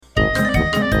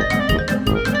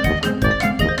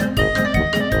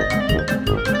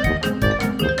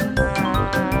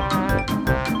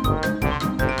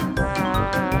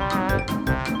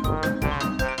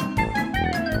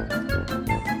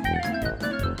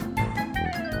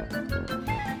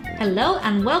Hello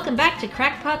and welcome back to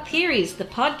Crackpot Theories, the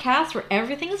podcast where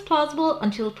everything is plausible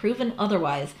until proven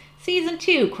otherwise. Season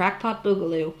 2, Crackpot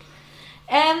Boogaloo.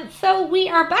 So we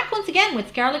are back once again with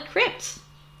Scarlet Crypt.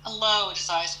 Hello, it is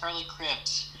I, Scarlet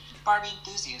Crypt, Barbie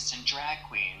enthusiast and drag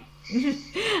queen.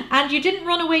 And you didn't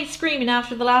run away screaming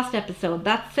after the last episode.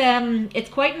 That's it's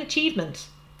quite an achievement.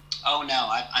 Oh no,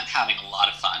 I'm having a lot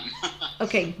of fun.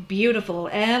 Okay, beautiful.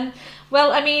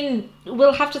 Well, I mean,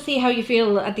 we'll have to see how you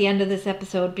feel at the end of this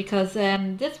episode because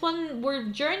this one, we're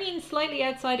journeying slightly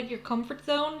outside of your comfort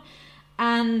zone.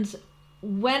 And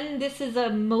when this is a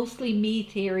mostly me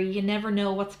theory, you never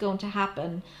know what's going to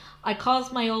happen. I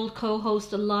caused my old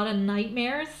co-host a lot of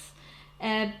nightmares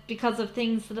because of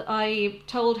things that I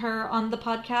told her on the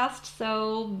podcast.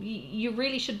 So you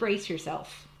really should brace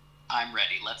yourself. I'm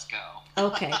ready. Let's go.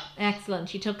 Okay, excellent.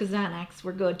 She took a Xanax.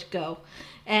 We're good to go.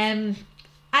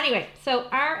 Anyway, so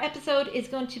our episode is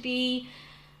going to be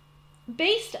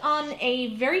based on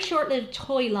a very short-lived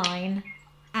toy line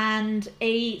and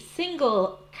a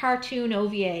single cartoon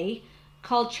OVA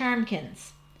called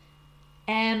Charmkins.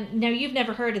 Now, you've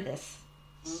never heard of this.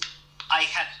 I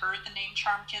had heard the name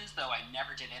Charmkins, though I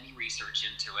never did any research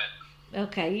into it.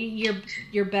 Okay,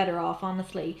 you're better off,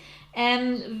 honestly.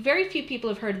 Very few people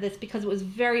have heard of this because it was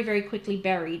very, very quickly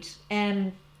buried.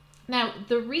 Now,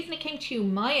 the reason it came to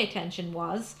my attention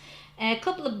was a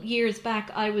couple of years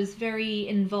back, I was very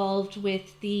involved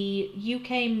with the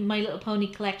UK My Little Pony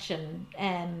collection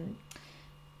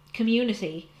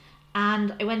community,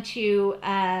 and I went to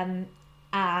UK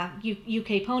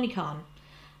PonyCon,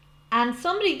 and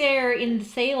somebody there in the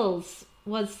sales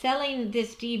was selling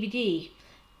this DVD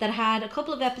that had a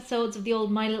couple of episodes of the old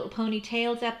My Little Pony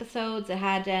Tales episodes. It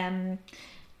had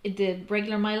the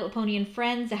regular My Little Pony and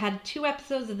Friends. It had 2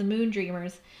 episodes of the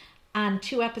Moondreamers and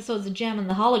 2 episodes of Gem and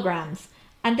the Holograms.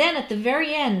 And then at the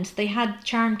very end, they had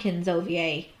Charmkins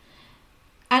OVA.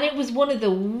 And it was one of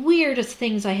the weirdest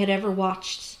things I had ever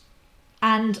watched.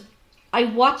 And I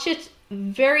watch it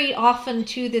very often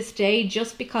to this day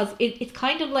just because it's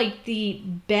kind of like the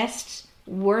best,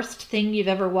 worst thing you've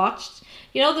ever watched.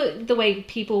 You know the way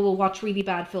people will watch really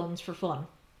bad films for fun?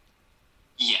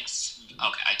 Yes.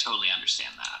 Okay, I totally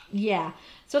understand that. Yeah.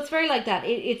 So it's very like that.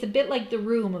 It's a bit like The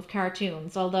Room of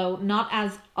cartoons, although not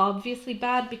as obviously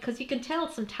bad because you can tell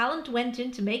some talent went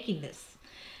into making this.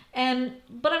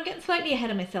 But I'm getting slightly ahead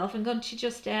of myself. I'm going to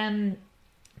just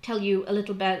tell you a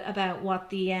little bit about what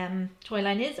the toy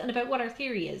line is and about what our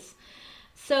theory is.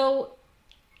 So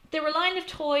there were a line of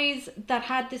toys that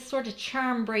had this sort of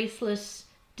charm bracelet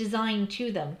design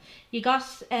to them. You got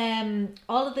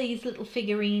all of these little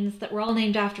figurines that were all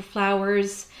named after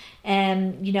flowers.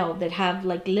 They'd have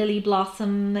like lily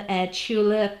blossom,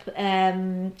 tulip,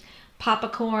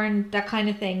 popcorn, that kind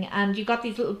of thing. And you got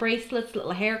these little bracelets,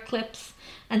 little hair clips,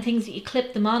 and things that you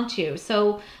clip them onto.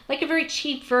 So like a very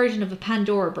cheap version of a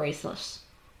Pandora bracelet.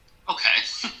 Okay.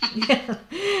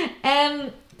 Yeah.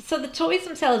 So the toys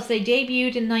themselves, they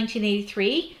debuted in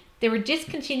 1983. They were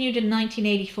discontinued in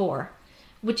 1984.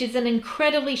 Which is an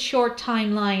incredibly short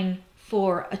timeline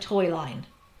for a toy line.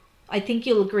 I think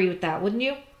you'll agree with that, wouldn't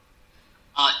you?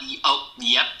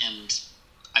 Yep, and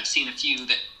I've seen a few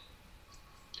that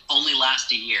only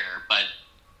last a year, but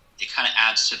it kind of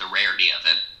adds to the rarity of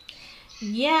it.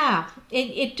 Yeah,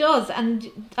 it does,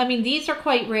 and I mean, these are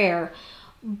quite rare.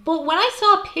 But when I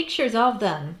saw pictures of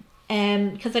them,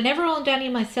 because I never owned any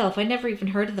myself, I never even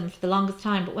heard of them for the longest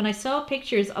time, but when I saw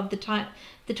pictures of the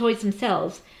toys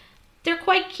themselves, they're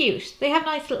quite cute. They have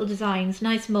nice little designs,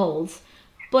 nice molds,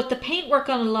 but the paintwork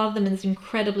on a lot of them is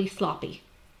incredibly sloppy.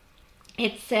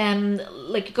 It's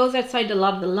like it goes outside a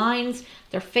lot of the lines.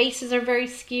 Their faces are very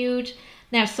skewed.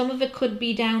 Now, some of it could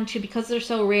be down to, because they're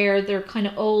so rare, they're kind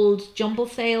of old jumble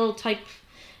sale type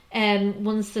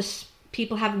ones that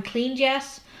people haven't cleaned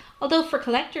yet. Although for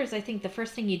collectors, I think the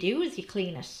first thing you do is you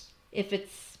clean it. If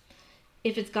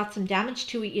it's got some damage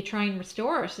to it, you try and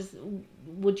restore it.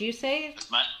 Would you say?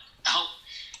 Oh,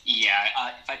 yeah.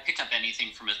 If I pick up anything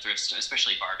from a thrift store,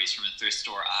 especially Barbies from a thrift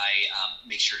store, I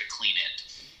make sure to clean it,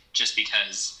 just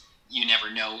because you never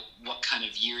know what kind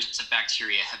of years of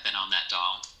bacteria have been on that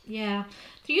doll. Yeah.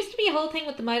 There used to be a whole thing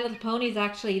with the My Little Ponies,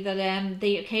 actually, that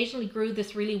they occasionally grew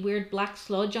this really weird black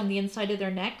sludge on the inside of their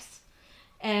necks.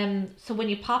 So when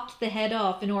you popped the head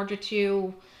off in order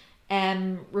to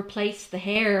replace the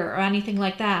hair or anything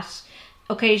like that,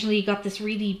 occasionally you got this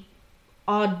really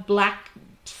odd black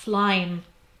slime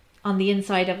on the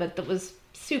inside of it that was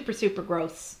super, super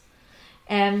gross.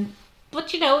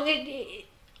 But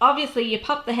obviously you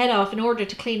pop the head off in order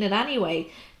to clean it anyway.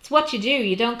 It's what you do.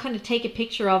 You don't kind of take a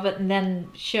picture of it and then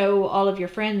show all of your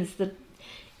friends that,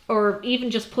 or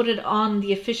even just put it on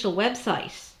the official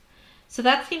website. So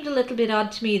that seemed a little bit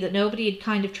odd to me that nobody had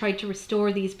kind of tried to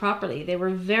restore these properly. They were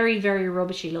very, very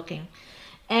rubbishy looking.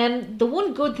 The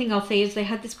one good thing I'll say is they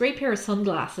had this great pair of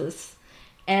sunglasses.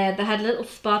 They had little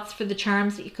spots for the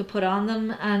charms that you could put on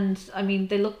them, and I mean,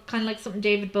 they look kind of like something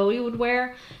David Bowie would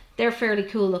wear. They're fairly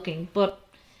cool looking, but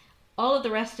all of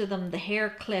the rest of them, the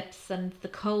hair clips and the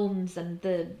combs and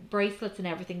the bracelets and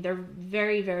everything, they're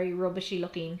very, very rubbishy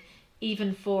looking,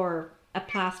 even for a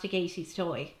plastic 80s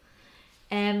toy.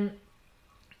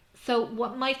 So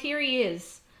what my theory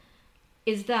is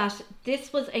that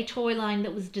this was a toy line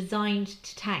that was designed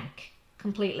to tank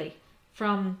completely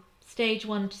from stage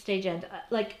 1 to stage end.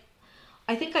 Like,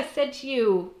 I think I said to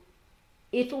you,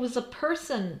 if it was a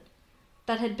person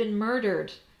that had been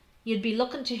murdered, you'd be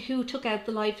looking to who took out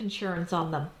the life insurance on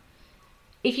them.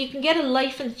 If you can get a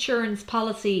life insurance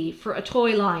policy for a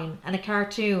toy line and a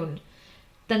cartoon,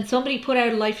 then somebody put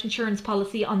out a life insurance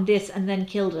policy on this and then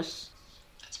killed it.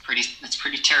 That's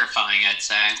pretty terrifying, I'd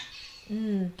say.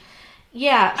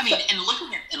 Yeah. I mean,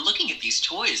 and looking at these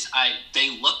toys,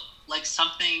 they look like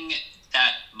something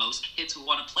that most kids would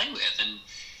want to play with, and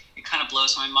it kind of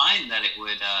blows my mind that it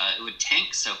would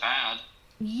tank so bad.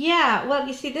 Yeah, well,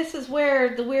 you see, this is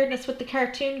where the weirdness with the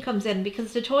cartoon comes in,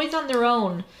 because the toys on their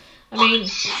own, I mean,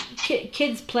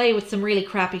 kids play with some really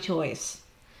crappy toys.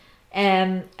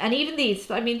 And even these,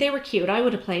 I mean, they were cute. I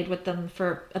would have played with them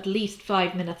for at least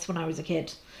 5 minutes when I was a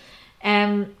kid.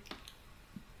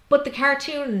 But the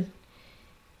cartoon,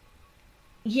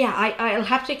 yeah, I'll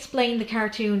have to explain the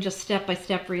cartoon just step by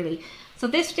step, really. So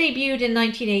this debuted in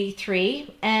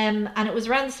 1983, and it was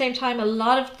around the same time a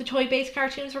lot of the toy-based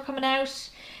cartoons were coming out,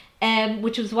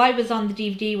 which was why it was on the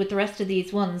DVD with the rest of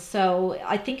these ones. So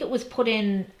I think it was put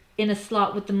in a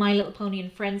slot with the My Little Pony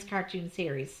and Friends cartoon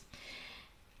series.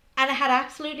 And it had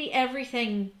absolutely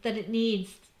everything that it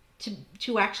needs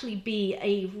to actually be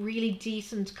a really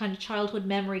decent kind of childhood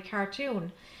memory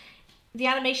cartoon. The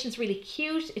animation's really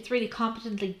cute, it's really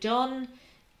competently done.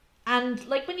 And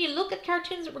like when you look at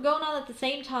cartoons that were going on at the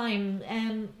same time,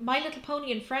 My Little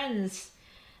Pony and Friends,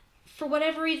 for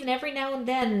whatever reason, every now and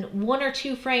then, 1 or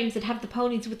 2 frames that have the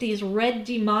ponies with these red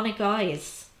demonic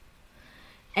eyes.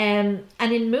 And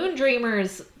in Moon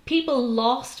Dreamers, people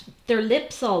lost their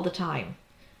lips all the time.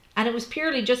 And it was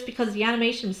purely just because the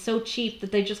animation was so cheap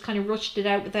that they just kind of rushed it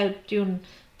out without doing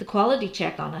the quality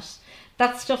check on it.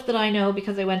 That's stuff that I know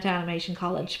because I went to animation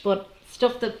college, but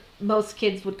stuff that most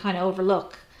kids would kind of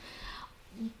overlook.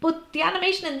 But the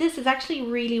animation in this is actually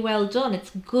really well done. It's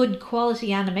good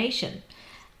quality animation.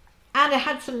 And it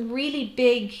had some really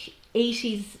big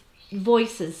 80s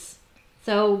voices.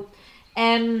 So,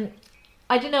 I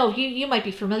don't know, you might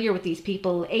be familiar with these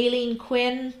people. Aileen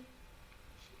Quinn,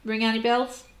 ring any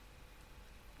bells?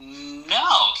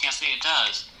 No, can't say it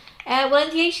does. Well,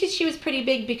 in the 80s she was pretty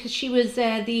big because she was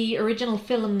the original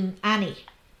film Annie.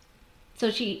 So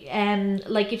she,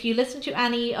 like if you listen to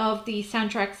any of the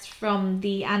soundtracks from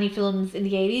the Annie films in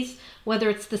the 80s, whether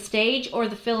it's the stage or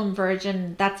the film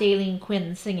version, that's Aileen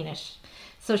Quinn singing it.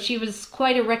 So she was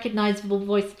quite a recognisable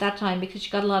voice at that time because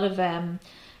she got a lot of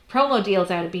promo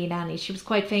deals out of being Annie. She was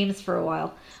quite famous for a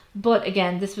while. But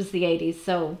again, this was the 80s,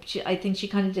 so I think she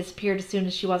kind of disappeared as soon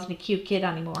as she wasn't a cute kid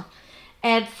anymore.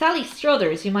 Sally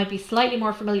Struthers, you might be slightly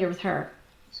more familiar with her.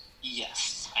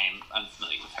 Yes, I'm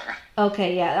familiar with her.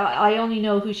 Okay, yeah, I only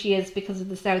know who she is because of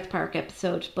the South Park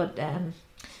episode, but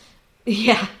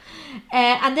yeah.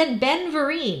 And then Ben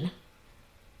Vereen,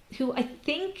 who I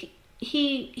think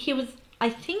he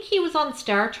was on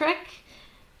Star Trek,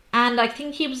 and I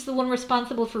think he was the one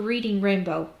responsible for Reading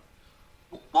Rainbow.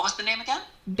 What was the name again?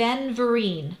 Ben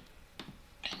Vereen.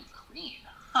 Ben Vereen,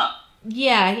 huh?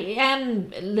 Yeah,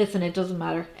 listen, it doesn't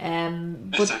matter.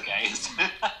 It's okay.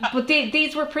 But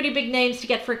these were pretty big names to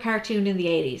get for a cartoon in the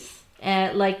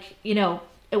 80s. Like, you know,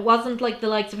 it wasn't like the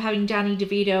likes of having Danny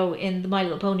DeVito in the My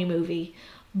Little Pony movie,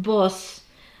 but,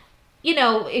 you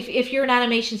know, if you're an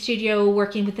animation studio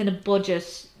working within a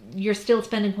budget, you're still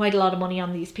spending quite a lot of money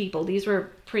on these people. These were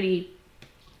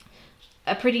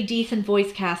a pretty decent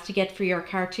voice cast to get for your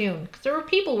cartoon, because there were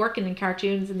people working in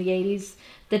cartoons in the 80s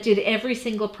that did every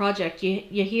single project.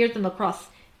 You hear them across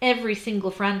every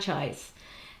single franchise,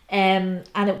 and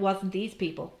it wasn't these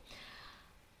people.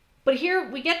 But here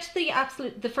we get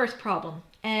to the first problem.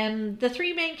 The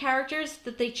 3 main characters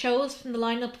that they chose from the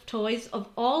lineup of toys, of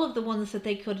all of the ones that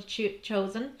they could have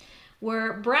chosen,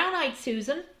 were Brown-Eyed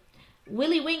Susan,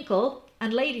 Willy Winkle,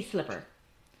 and Lady Slipper.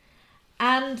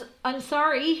 And I'm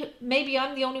sorry, maybe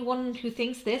I'm the only one who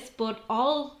thinks this, but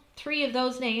all 3 of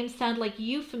those names sound like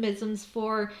euphemisms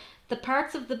for the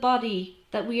parts of the body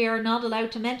that we are not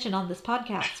allowed to mention on this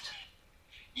podcast.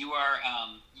 you are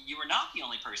not the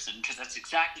only person, because that's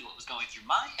exactly what was going through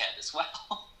my head as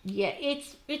well. Yeah,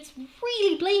 it's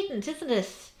really blatant, isn't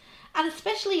it? And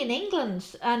especially in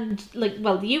England and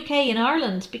the UK and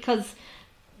Ireland, because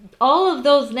all of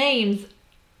those names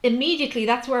immediately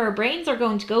that's where our brains are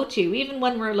going to go to, even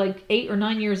when we're like 8 or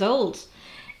 9 years old.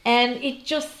 And it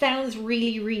just sounds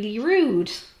really, really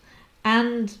rude.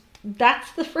 And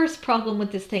that's the first problem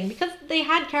with this thing, because they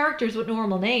had characters with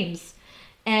normal names.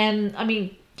 I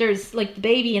mean, there's like the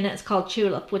baby in it is called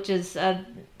Tulip, which is a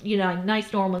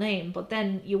nice normal name. But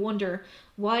then you wonder,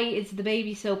 why is the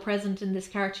baby so present in this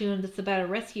cartoon that's about a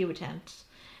rescue attempt?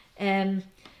 And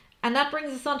that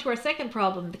brings us on to our second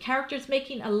problem: the characters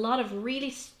making a lot of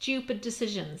really stupid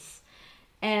decisions.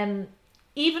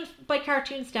 Even by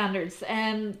cartoon standards.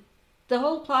 The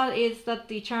whole plot is that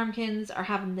the Charmkins are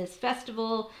having this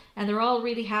festival and they're all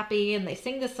really happy and they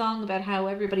sing this song about how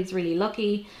everybody's really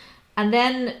lucky. And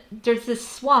then there's this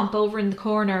swamp over in the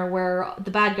corner where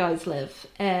the bad guys live.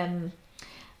 And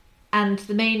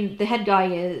the head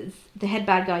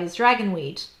bad guy is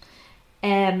Dragonweed.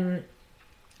 And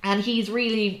he's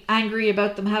really angry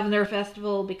about them having their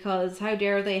festival, because how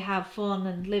dare they have fun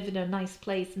and live in a nice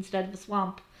place instead of a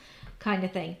swamp, kind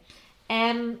of thing.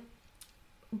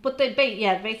 But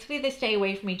basically they stay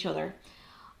away from each other.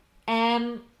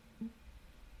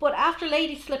 But after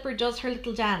Lady Slipper does her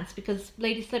little dance, because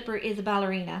Lady Slipper is a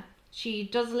ballerina, she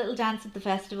does a little dance at the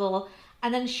festival,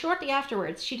 and then shortly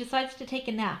afterwards she decides to take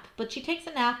a nap. But she takes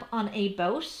a nap on a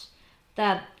boat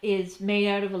that is made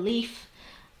out of a leaf,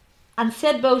 and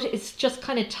said boat is just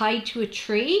kind of tied to a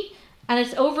tree, and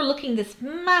it's overlooking this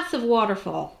massive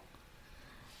waterfall.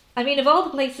 I mean, of all the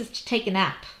places to take a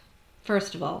nap,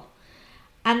 first of all.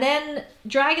 And then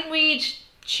Dragonweed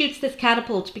shoots this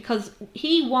catapult because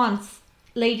he wants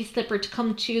Lady Slipper to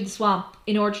come to the swamp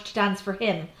in order to dance for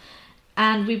him.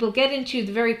 And we will get into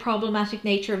the very problematic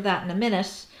nature of that in a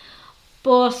minute.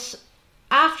 But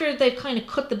after they've kind of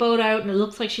cut the boat out and it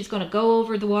looks like she's going to go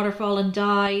over the waterfall and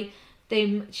die,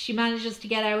 she manages to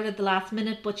get out at the last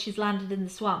minute, but she's landed in the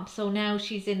swamp. So now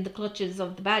she's in the clutches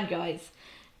of the bad guys.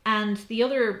 And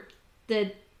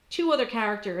the two other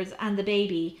characters and the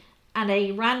baby and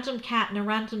a random cat and a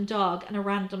random dog and a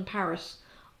random parrot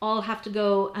all have to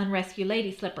go and rescue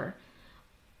Lady Slipper.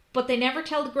 But they never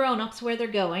tell the grown-ups where they're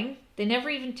going. They never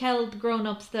even tell the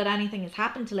grown-ups that anything has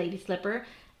happened to Lady Slipper.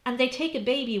 And they take a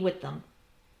baby with them.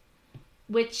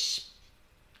 Which,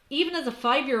 even as a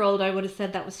 5-year-old, I would have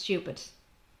said that was stupid.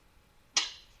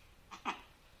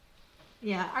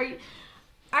 Yeah,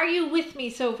 are you with me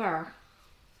so far?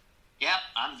 Yep,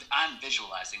 I'm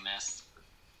visualizing this.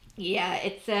 Yeah,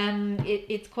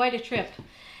 it's quite a trip.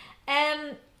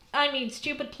 I mean,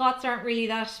 stupid plots aren't really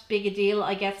that big a deal,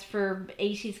 I guess, for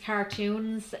 80s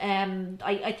cartoons.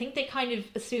 I think they kind of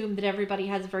assume that everybody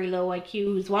has a very low IQ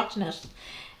who's watching it.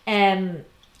 And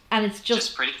it's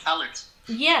just pretty colors.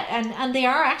 Yeah, and they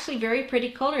are actually very pretty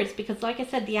colors, because like I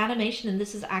said, the animation in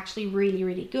this is actually really,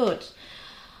 really good.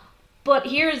 But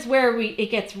here's where it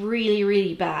gets really,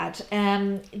 really bad.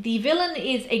 The villain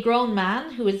is a grown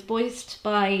man who is voiced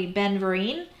by Ben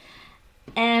Vereen.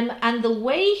 And the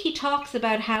way he talks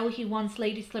about how he wants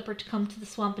Lady Slipper to come to the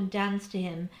swamp and dance to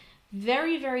him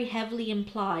very, very heavily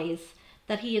implies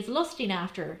that he is lusting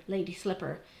after Lady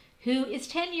Slipper, who is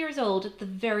 10 years old at the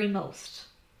very most.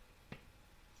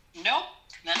 Nope.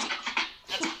 That's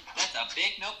a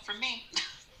big nope from me.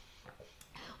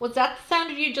 Was that the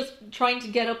sound of you just trying to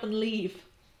get up and leave?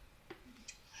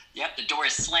 Yep, the door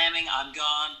is slamming. I'm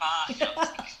gone.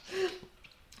 Bye.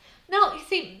 No, you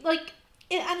see,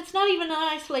 and it's not even an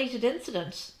isolated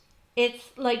incident.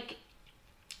 It's like,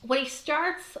 when he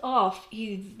starts off,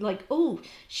 he's like, oh,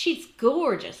 she's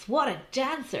gorgeous. What a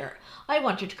dancer. I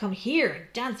want her to come here and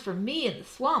dance for me in the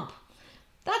swamp.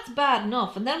 That's bad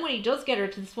enough. And then when he does get her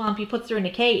to the swamp, he puts her in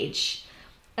a cage.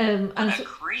 What a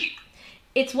creep.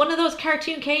 It's one of those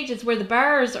cartoon cages where the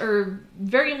bars are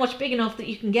very much big enough that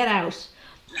you can get out.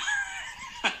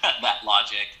 That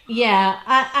logic. Yeah,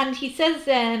 and he says,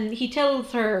 he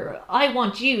tells her, I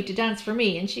want you to dance for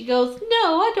me. And she goes,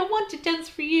 no, I don't want to dance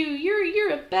for you.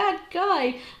 You're a bad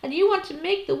guy. And you want to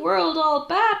make the world all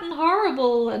bad and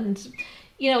horrible. And,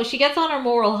 she gets on her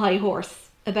moral high horse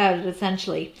about it,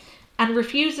 essentially. And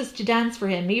refuses to dance for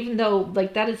him, even though,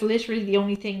 that is literally the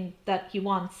only thing that he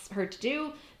wants her to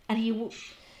do. And he,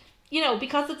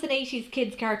 because it's an 80s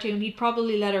kids cartoon, he'd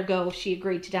probably let her go if she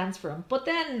agreed to dance for him. But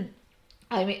then,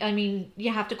 I mean,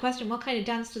 you have to question, what kind of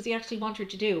dance does he actually want her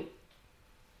to do?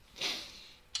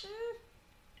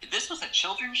 This was a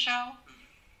children's show?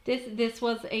 This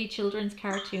was a children's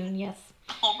cartoon, yes.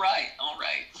 All right.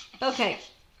 Okay.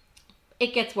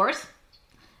 It gets worse.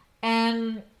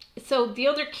 So the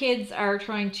other kids are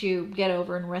trying to get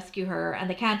over and rescue her, and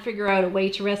they can't figure out a way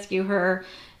to rescue her.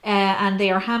 And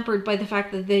they are hampered by the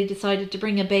fact that they decided to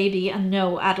bring a baby and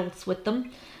no adults with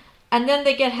them. And then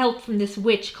they get help from this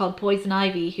witch called Poison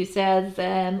Ivy, who says,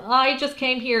 I just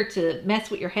came here to mess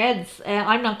with your heads.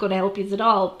 I'm not going to help you at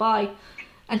all. Bye.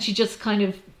 And she just kind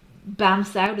of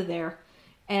bamfs out of there.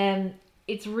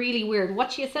 It's really weird.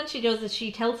 What she essentially does is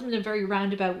she tells them in a very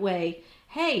roundabout way,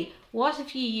 hey, what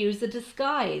if you use a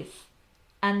disguise?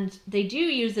 And they do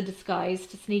use a disguise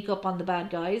to sneak up on the bad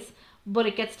guys, but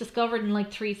it gets discovered in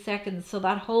like 3 seconds. So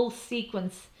that whole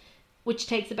sequence, which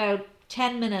takes about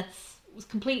 10 minutes, was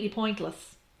completely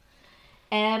pointless.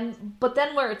 But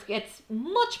then where it gets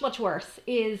much, much worse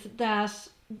is that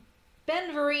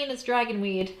Ben Vereen's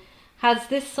Dragonweed has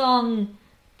this song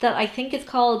that I think is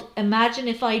called Imagine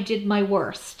If I Did My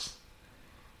Worst.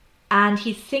 And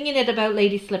he's singing it about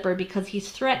Lady Slipper because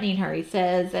he's threatening her. He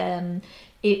says,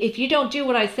 if you don't do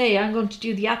what I say, I'm going to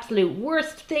do the absolute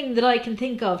worst thing that I can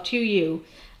think of to you.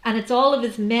 And it's all of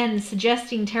his men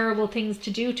suggesting terrible things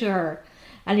to do to her.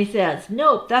 And he says,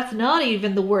 nope, that's not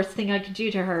even the worst thing I could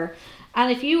do to her.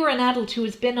 And if you were an adult who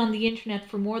has been on the internet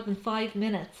for more than 5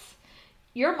 minutes,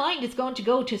 your mind is going to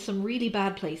go to some really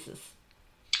bad places.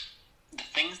 The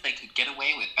things they could get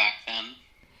away with back then.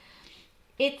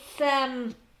 It's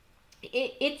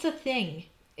a thing.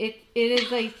 It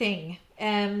is a thing.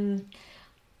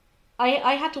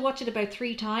 I had to watch it about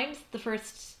 3 times the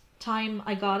first time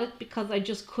I got it because I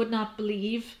just could not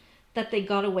believe that they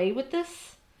got away with this.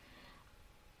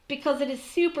 Because it is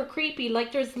super creepy.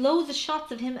 Like, there's loads of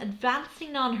shots of him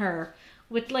advancing on her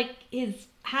with like his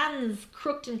hands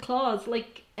crooked in claws.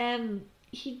 Like,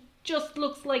 he just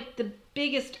looks like the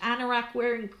biggest anorak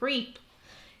wearing creep.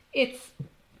 It's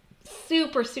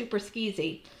super, super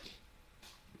skeezy.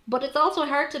 But it's also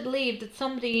hard to believe that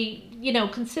somebody, you know,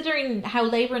 considering how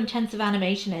labor intensive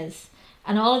animation is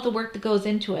and all of the work that goes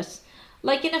into it,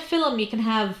 like in a film you can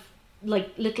have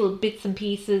like little bits and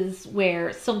pieces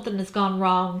where something has gone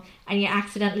wrong and you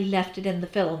accidentally left it in the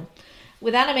film.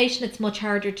 With animation it's much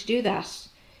harder to do that.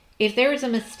 If there is a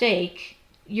mistake,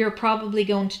 you're probably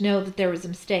going to know that there was a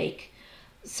mistake.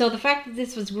 So the fact that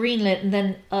this was greenlit and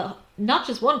then not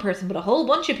just one person but a whole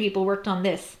bunch of people worked on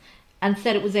this and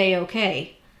said it was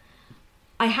A-okay,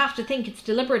 I have to think it's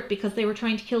deliberate because they were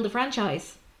trying to kill the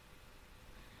franchise.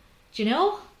 Do you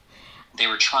know? They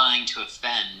were trying to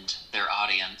offend their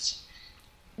audience.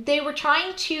 They were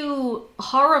trying to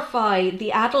horrify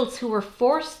the adults who were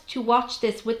forced to watch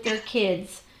this with their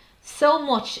kids so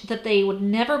much that they would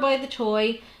never buy the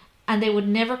toy and they would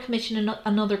never commission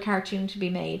another cartoon to be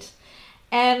made.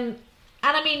 And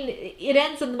I mean, it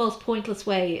ends in the most pointless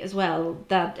way as well.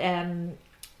 That,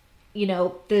 you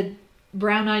know, the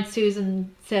Brown-Eyed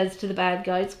Susan says to the bad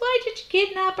guys, why did you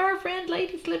kidnap our friend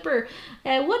Lady Slipper?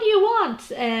 What do you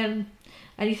want? And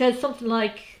he says something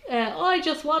like, I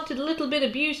just wanted a little bit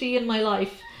of beauty in my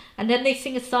life. And then they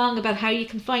sing a song about how you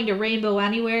can find a rainbow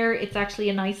anywhere. It's actually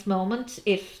a nice moment,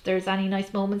 if there's any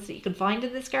nice moments that you can find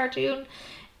in this cartoon.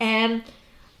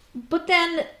 But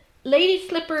then Lady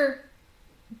Slipper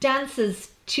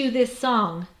dances to this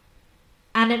song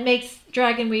and it makes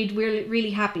Dragonweed really, really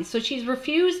happy. So she's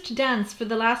refused to dance for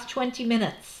the last 20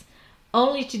 minutes,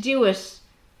 only to do it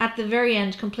at the very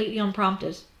end completely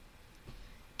unprompted.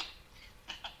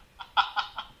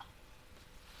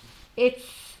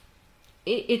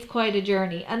 It's quite a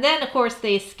journey. And then, of course,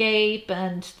 they escape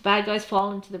and the bad guys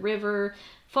fall into the river,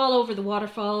 fall over the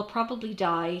waterfall, probably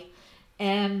die.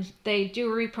 They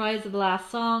do a reprise of the last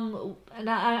song. And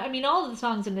I mean, all of the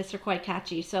songs in this are quite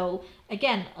catchy. So,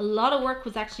 again, a lot of work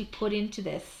was actually put into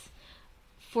this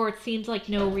for it seems like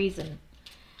no reason.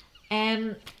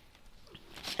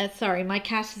 Sorry, my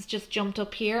cat has just jumped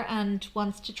up here and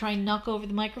wants to try and knock over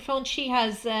the microphone. She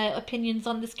has opinions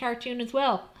on this cartoon as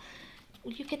well.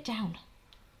 Will you get down?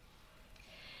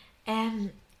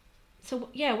 So,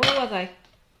 yeah, where was I?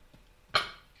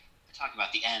 Talk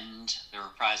about the end, the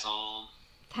reprisal.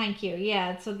 Thank you.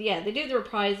 Yeah. So they do the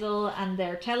reprisal and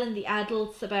they're telling the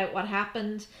adults about what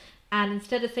happened. And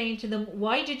instead of saying to them,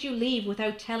 why did you leave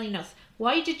without telling us?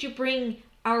 Why did you bring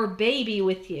our baby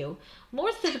with you?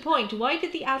 More to the point, why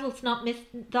did the adults not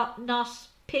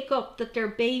pick up that their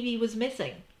baby was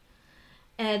missing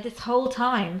this whole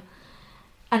time?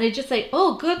 And they just say,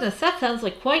 oh goodness, that sounds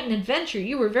like quite an adventure.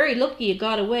 You were very lucky you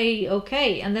got away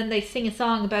okay. And then they sing a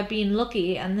song about being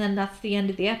lucky and then that's the end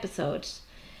of the episode.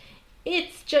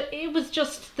 It was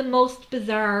just the most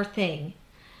bizarre thing.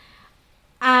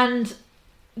 And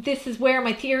this is where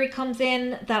my theory comes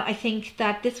in, that I think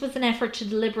that this was an effort to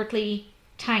deliberately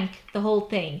tank the whole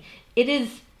thing. It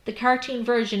is the cartoon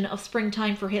version of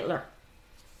Springtime for Hitler.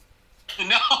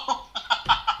 No.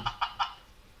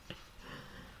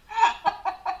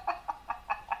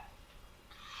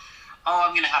 Oh,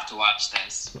 I'm gonna have to watch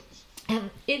this.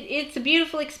 It's a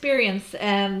beautiful experience.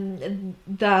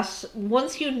 That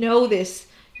once you know this,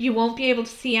 you won't be able to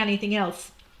see anything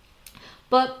else.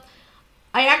 But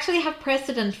I actually have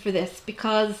precedent for this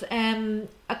because a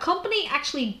company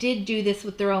actually did do this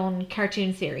with their own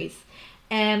cartoon series.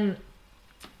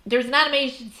 There's an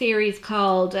animated series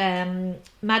called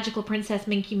Magical Princess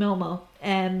Minky Momo.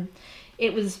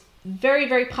 It was very,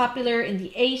 very popular in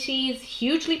the 80s,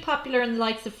 hugely popular in the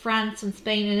likes of France and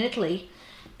Spain and Italy,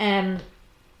 and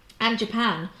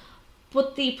Japan.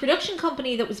 But the production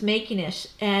company that was making it,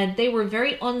 they were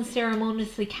very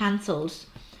unceremoniously cancelled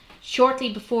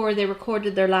shortly before they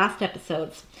recorded their last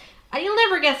episodes. And you'll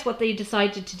never guess what they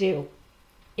decided to do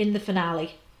in the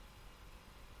finale.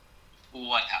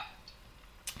 What happened?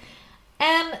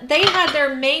 They had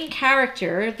their main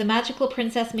character, the magical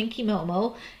princess Minky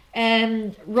Momo,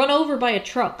 run over by a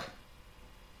truck.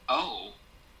 Oh.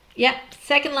 Yep,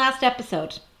 second last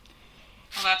episode.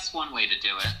 Well, that's one way to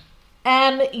do it.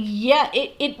 Yeah,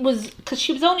 it was because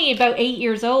she was only about 8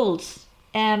 years old.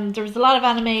 There was a lot of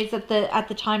animes at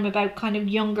the time about kind of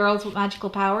young girls with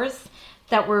magical powers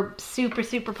that were super,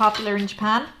 super popular in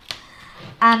Japan.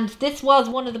 And this was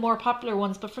one of the more popular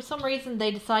ones, but for some reason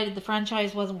they decided the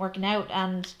franchise wasn't working out,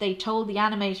 and they told the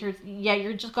animators, yeah,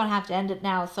 you're just going to have to end it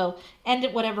now, so end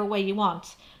it whatever way you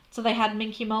want. So they had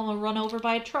Minky Momo run over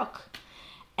by a truck.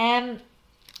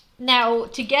 Now,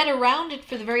 to get around it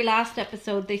for the very last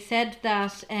episode, they said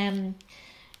that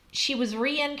she was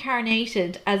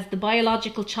reincarnated as the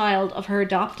biological child of her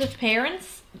adoptive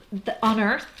parents on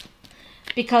Earth,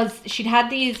 because she'd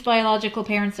had these biological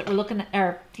parents that were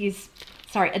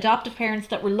adoptive parents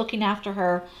that were looking after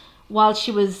her while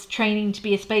she was training to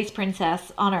be a space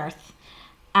princess on Earth.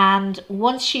 And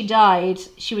once she died,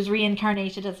 she was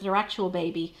reincarnated as their actual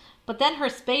baby. But then her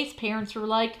space parents were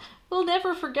like, we'll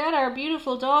never forget our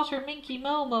beautiful daughter, Minky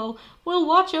Momo. We'll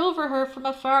watch over her from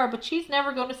afar, but she's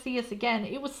never going to see us again.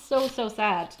 It was so, so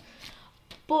sad.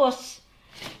 But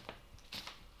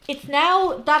it's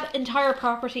now, that entire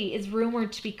property is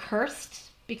rumoured to be cursed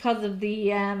because of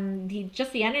the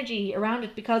energy around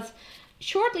it. Because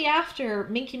shortly after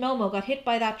Minky Momo got hit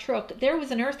by that truck, there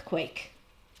was an earthquake.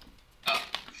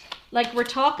 Like, we're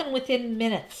talking within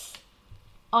minutes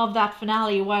of that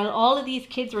finale, while all of these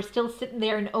kids were still sitting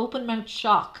there in open-mouthed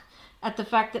shock at the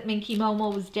fact that Minky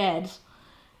Momo was dead.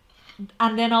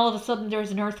 And then all of a sudden there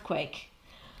was an earthquake.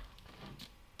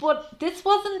 But this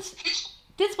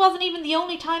wasn't even the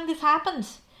only time this happened.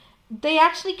 They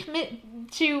actually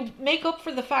to make up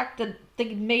for the fact that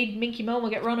they made Minky Momo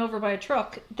get run over by a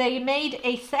truck. They made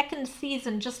a second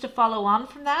season just to follow on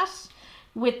from that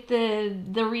with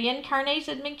the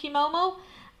reincarnated Minky Momo.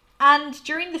 And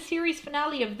during the series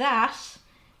finale of that,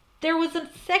 there was a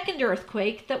second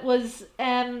earthquake that was,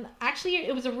 actually,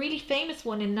 it was a really famous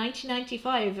one in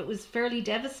 1995. It was fairly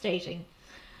devastating.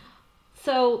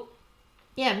 So,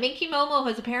 yeah, Minky Momo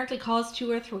has apparently caused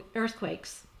 2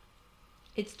 earthquakes.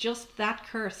 It's just that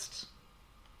cursed.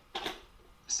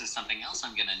 This is something else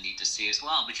I'm going to need to see as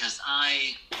well, because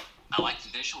I like the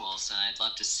visuals, and I'd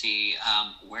love to see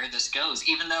where this goes.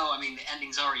 Even though, I mean, the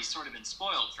ending's already sort of been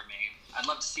spoiled for me. I'd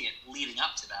love to see it leading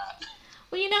up to that.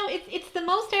 Well, you know, it's the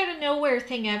most out of nowhere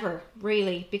thing ever,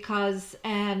 really, because,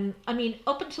 I mean,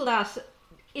 up until that,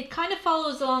 it kind of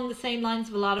follows along the same lines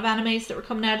of a lot of animes that were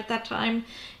coming out at that time.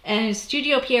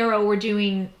 Studio Pierrot were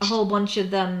doing a whole bunch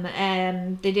of them.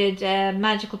 They did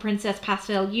Magical Princess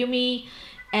Pastel Yumi,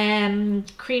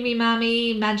 Creamy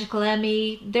Mami, Magical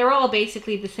Emmy. They're all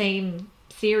basically the same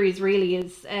series, really.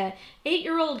 Is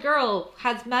 8-year-old girl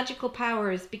has magical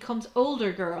powers, becomes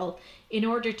older girl in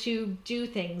order to do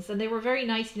things, and they were very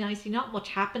nicey, not much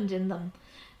happened in them.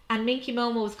 And Minky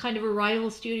Momo was kind of a rival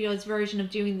studio's version of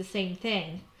doing the same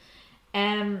thing.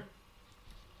 And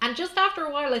just after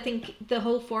a while, I think the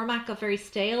whole format got very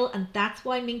stale, and that's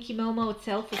why Minky Momo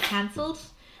itself was cancelled.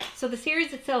 So the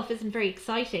series itself isn't very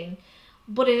exciting,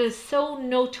 but it is so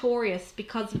notorious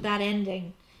because of that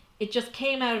ending. It just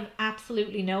came out of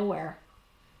absolutely nowhere.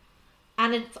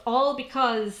 And it's all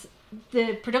because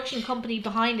the production company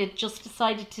behind it just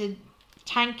decided to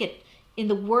tank it in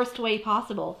the worst way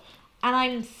possible. And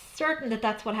I'm certain that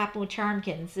that's what happened with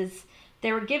Charmkins, is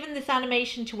they were given this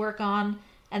animation to work on,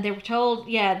 and they were told,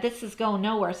 yeah, this is going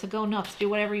nowhere, so go nuts, do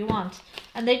whatever you want.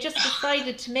 And they just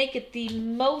decided to make it the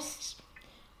most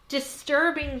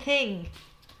disturbing thing,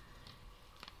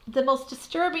 the most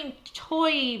disturbing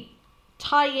toy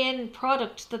tie-in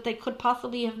product that they could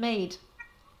possibly have made.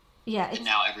 Yeah, And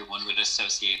now everyone would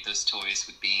associate those toys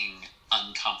with being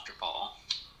uncomfortable.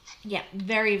 Yeah,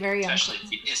 very, very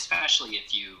especially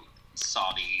if you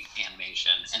saw the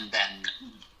animation and then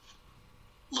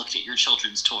looked at your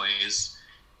children's toys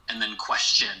and then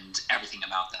questioned everything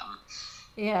about them.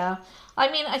 Yeah. I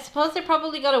mean, I suppose they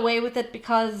probably got away with it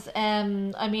because, I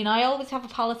mean, I always have a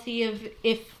policy of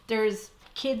if there's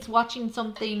kids watching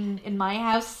something in my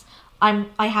house,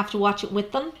 I have to watch it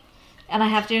with them, and I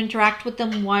have to interact with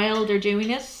them while they're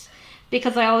doing it,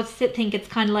 because I always think it's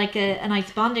kind of like a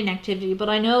nice bonding activity. But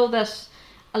I know that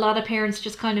a lot of parents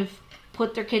just kind of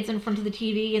put their kids in front of the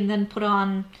TV and then put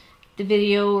on the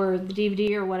video or the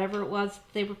DVD or whatever it was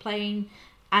they were playing,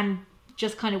 and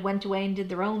just kind of went away and did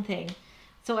their own thing.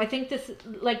 So I think this,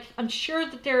 like, I'm sure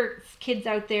that there are kids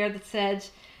out there that said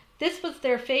this was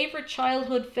their favorite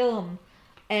childhood film,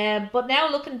 but now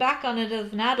looking back on it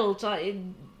as an adult,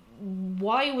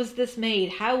 why was this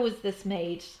made? How was this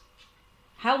made?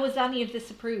 How was any of this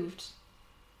approved?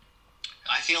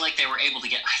 I feel like they were able to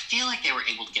get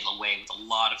away with a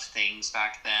lot of things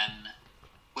back then,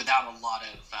 without a lot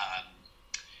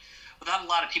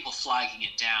of people flagging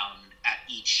it down at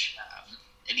each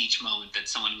moment that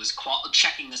someone was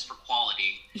checking this for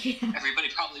quality. Yeah. Everybody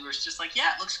probably was just like,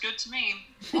 yeah, it looks good to me.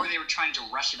 Or they were trying to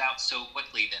rush it out so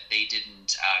quickly that they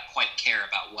didn't quite care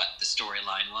about what the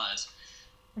storyline was.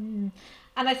 And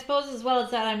I suppose as well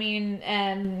as that, I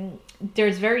mean,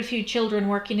 there's very few children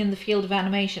working in the field of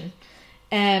animation.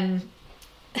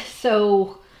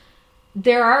 So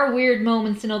there are weird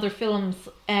moments in other films.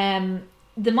 The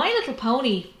My Little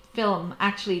Pony film,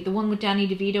 actually, the one with Danny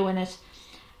DeVito in it,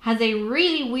 has a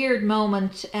really weird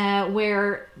moment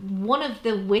where one of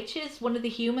the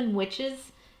human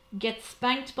witches, gets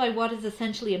spanked by what is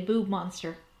essentially a boob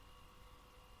monster.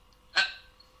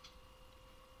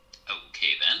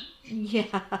 Okay then.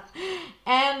 Yeah.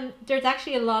 There's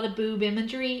actually a lot of boob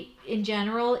imagery in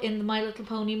general in the My Little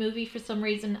Pony movie for some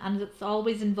reason, and it's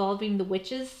always involving the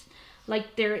witches.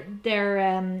 Like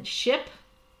their ship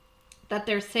that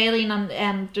they're sailing on,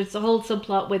 there's a whole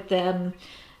subplot with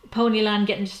Ponyland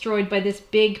getting destroyed by this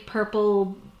big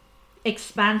purple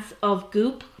expanse of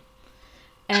goop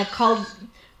called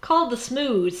the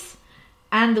Smooths,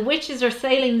 and the witches are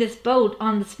sailing this boat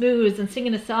on the Smooths and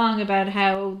singing a song about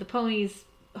how the pony's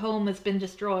home has been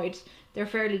destroyed. They're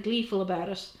fairly gleeful about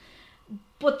it,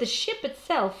 but the ship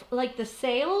itself, like the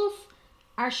sails,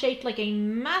 are shaped like a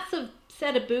massive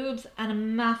set of boobs and a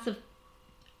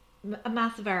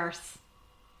massive arse.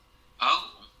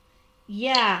 Oh.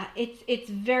 Yeah, it's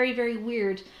very, very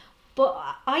weird. But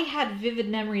I had vivid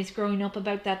memories growing up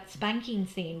about that spanking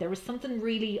scene. There was something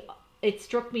really, it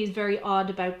struck me as very odd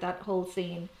about that whole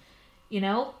scene. You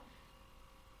know?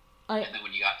 And then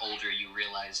when you got older, you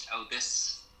realized, oh,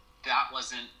 that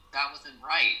wasn't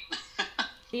right.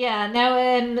 Yeah, now,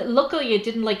 luckily it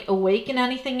didn't, like, awaken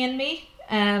anything in me.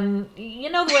 You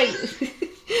know the way...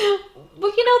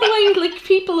 Well, you know the way, like,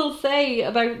 people will say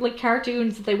about, like,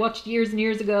 cartoons that they watched years and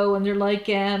years ago, and they're like,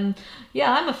 yeah,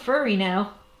 I'm a furry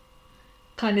now,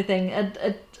 kind of thing.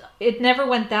 It never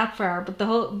went that far, but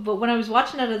when I was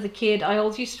watching it as a kid, I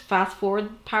always used to fast forward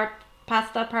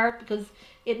past that part because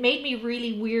it made me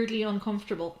really weirdly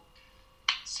uncomfortable.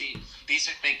 See, this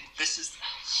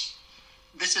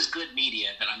is good media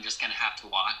that I'm just going to have to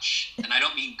watch. And I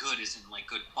don't mean good as in, like,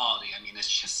 good quality. I mean, it's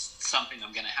just something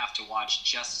I'm going to have to watch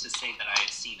just to say that I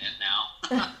have seen it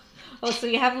now. Oh, so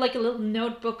you have, like, a little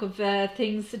notebook of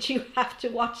things that you have to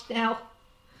watch now.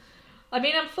 I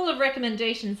mean, I'm full of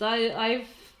recommendations. I've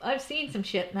seen some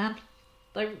shit, man.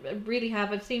 I really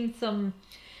have. I've seen some...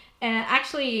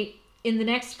 actually, in the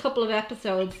next couple of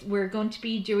episodes, we're going to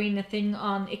be doing a thing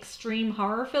on extreme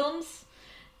horror films.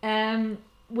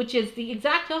 Which is the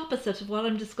exact opposite of what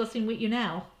I'm discussing with you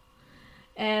now.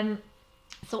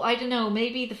 So I don't know,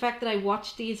 maybe the fact that I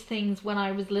watched these things when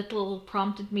I was little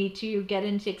prompted me to get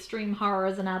into extreme horror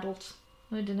as an adult.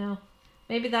 I don't know.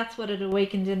 Maybe that's what it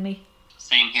awakened in me.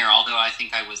 Same here, although I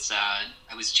think I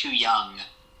was too young.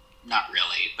 Not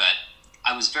really, but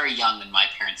I was very young when my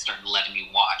parents started letting me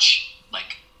watch,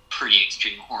 like, pretty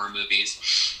extreme horror movies.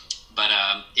 But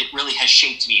it really has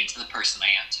shaped me into the person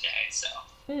I am today, so...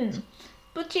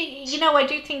 But you know, I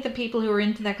do think that people who are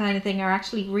into that kind of thing are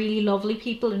actually really lovely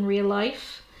people in real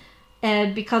life,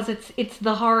 because it's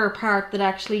the horror part that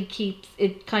actually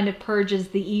kind of purges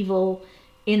the evil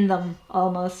in them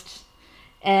almost,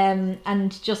 and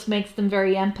just makes them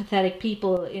very empathetic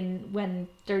people when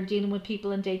they're dealing with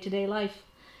people in day-to-day life.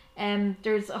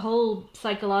 There's a whole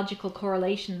psychological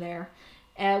correlation there,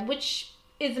 which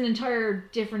is an entire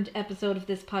different episode of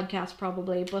this podcast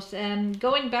probably, but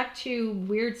going back to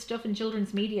weird stuff in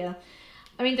children's media,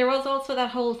 I mean, there was also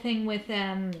that whole thing with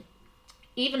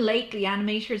even lately,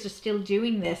 animators are still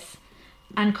doing this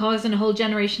and causing a whole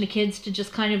generation of kids to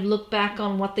just kind of look back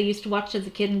on what they used to watch as a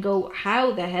kid and go,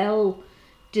 how the hell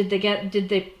did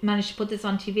they manage to put this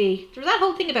on TV? There was that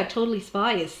whole thing about Totally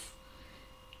Spies,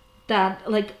 that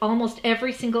like almost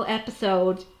every single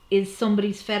episode is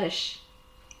somebody's fetish.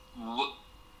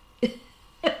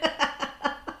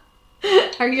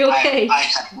 Are you okay?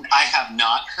 I have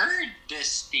not heard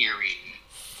this theory.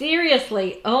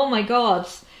 Seriously, oh my god.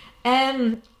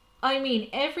 I mean,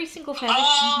 every single fetish.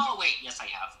 Oh wait, yes I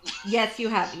have. Yes, you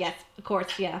have. Yes, of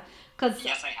course, yeah. Cause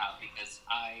yes, I have, because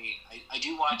I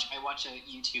do watch. I watch a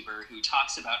YouTuber who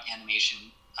talks about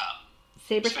animation.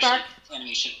 Saberspark?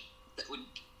 Animation that would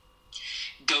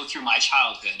go through my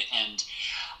childhood, and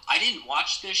I didn't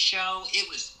watch this show. It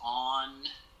was on,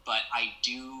 but I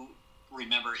do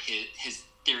remember his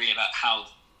theory about how,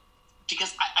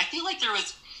 because I feel like there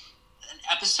was an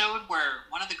episode where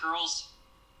one of the girls,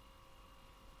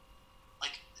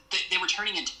 like they were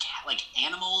turning into like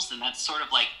animals, and that's sort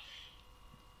of like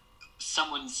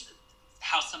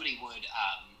how somebody would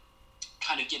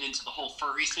kind of get into the whole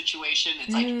furry situation.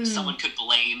 It's like someone could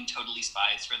blame Totally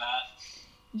Spies for that.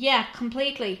 Yeah,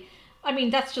 completely. I mean,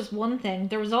 that's just one thing.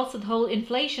 There was also the whole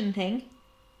inflation thing.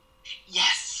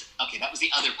 Yes. Okay, that was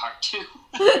the other part too.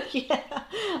 Yeah.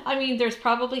 I mean, there's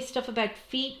probably stuff about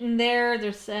feet in there.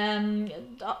 There's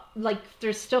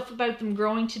there's stuff about them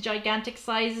growing to gigantic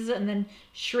sizes and then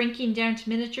shrinking down to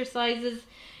miniature sizes.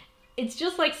 It's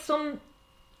just like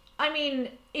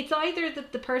it's either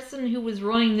that the person who was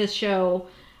running this show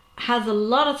has a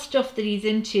lot of stuff that he's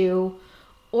into,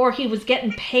 or he was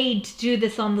getting paid to do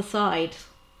this on the side.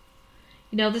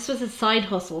 You know, this was a side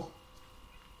hustle.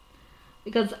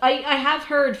 Because I have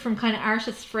heard from kind of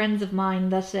artist friends of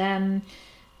mine that,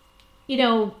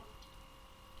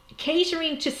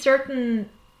 catering to certain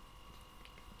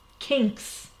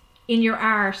kinks in your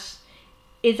art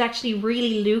is actually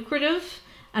really lucrative,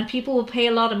 and people will pay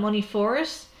a lot of money for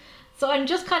it. So I'm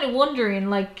just kind of wondering,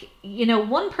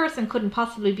 one person couldn't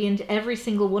possibly be into every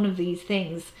single one of these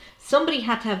things. Somebody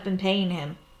had to have been paying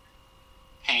him.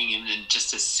 And just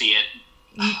to see it,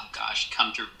 oh gosh,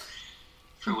 come to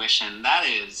fruition. That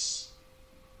is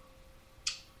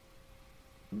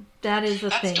a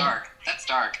thing. That's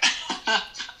dark.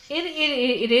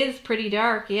 It is pretty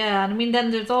dark, yeah. And I mean,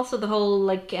 then there's also the whole,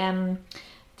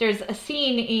 there's a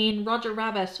scene in Roger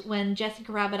Rabbit when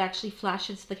Jessica Rabbit actually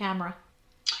flashes the camera.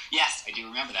 Yes, I do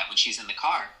remember that, when she's in the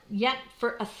car. Yep,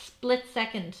 for a split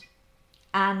second.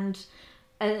 And,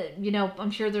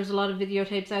 I'm sure there's a lot of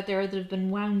videotapes out there that have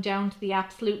been wound down to the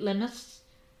absolute limit.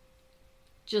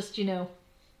 Just to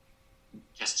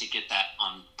get that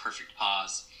on perfect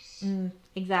pause.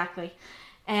 Exactly.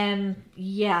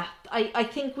 Yeah, I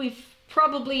think we've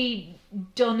probably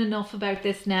done enough about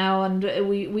this now, and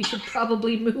we should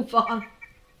probably move on.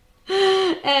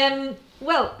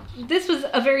 Well, this was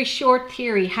a very short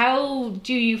theory. How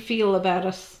do you feel about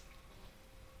it?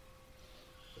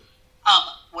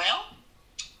 Well,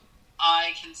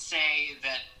 I can say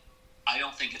that I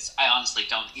honestly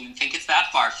don't even think it's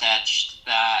that far-fetched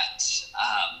that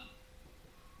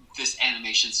this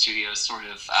animation studio sort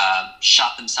of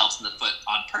shot themselves in the foot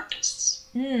on purpose.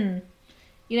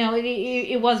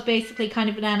 It was basically kind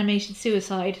of an animation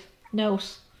suicide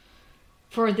note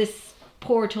for this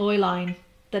poor toy line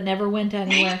that never went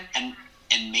anywhere.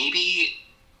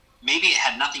 Maybe it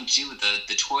had nothing to do with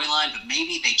the toy line, but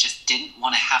maybe they just didn't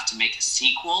want to have to make a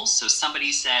sequel, so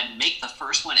somebody said, make the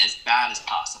first one as bad as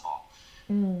possible.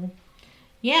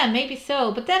 Yeah, maybe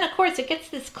so. But then, of course, it gets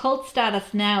this cult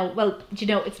status now. Well,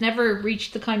 it's never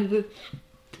reached the kind of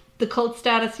the cult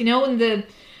status, in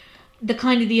the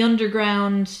kind of the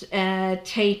underground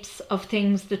tapes of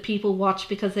things that people watch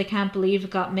because they can't believe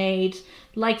it got made.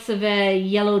 Likes of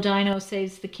Yellow Dino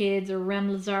Saves the Kids or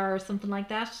Rem Lazar or something like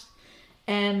that.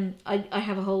 I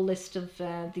have a whole list of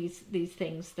these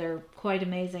things. They're quite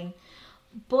amazing.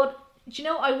 But,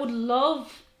 I would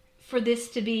love for this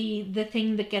to be the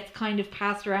thing that gets kind of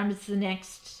passed around as the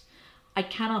next, I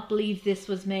cannot believe this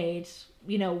was made.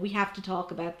 We have to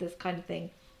talk about this kind of thing.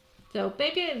 So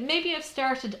maybe I've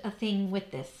started a thing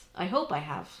with this. I hope I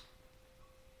have.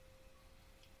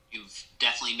 You've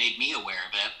definitely made me aware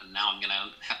of it, and now I'm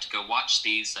gonna have to go watch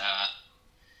these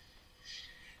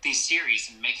series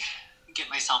and get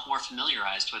myself more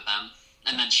familiarized with them,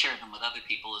 and then share them with other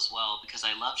people as well, because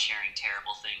I love sharing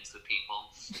terrible things with people.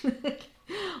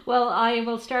 Well, I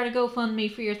will start a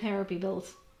GoFundMe for your therapy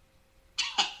bills.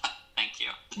 Thank you.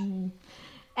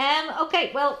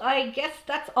 Okay, well, I guess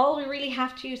that's all we really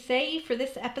have to say for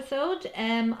this episode.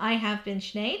 I have been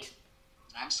Sinead.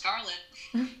 I'm Scarlett.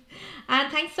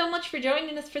 And thanks so much for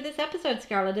joining us for this episode,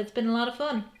 Scarlett. It's been a lot of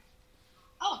fun.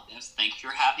 Oh, yes, thank you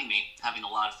for having me. Having a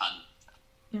lot of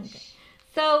fun. Okay.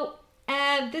 So,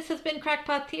 this has been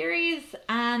Crackpot Theories,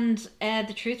 and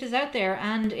the truth is out there,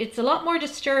 and it's a lot more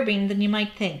disturbing than you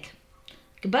might think.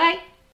 Goodbye.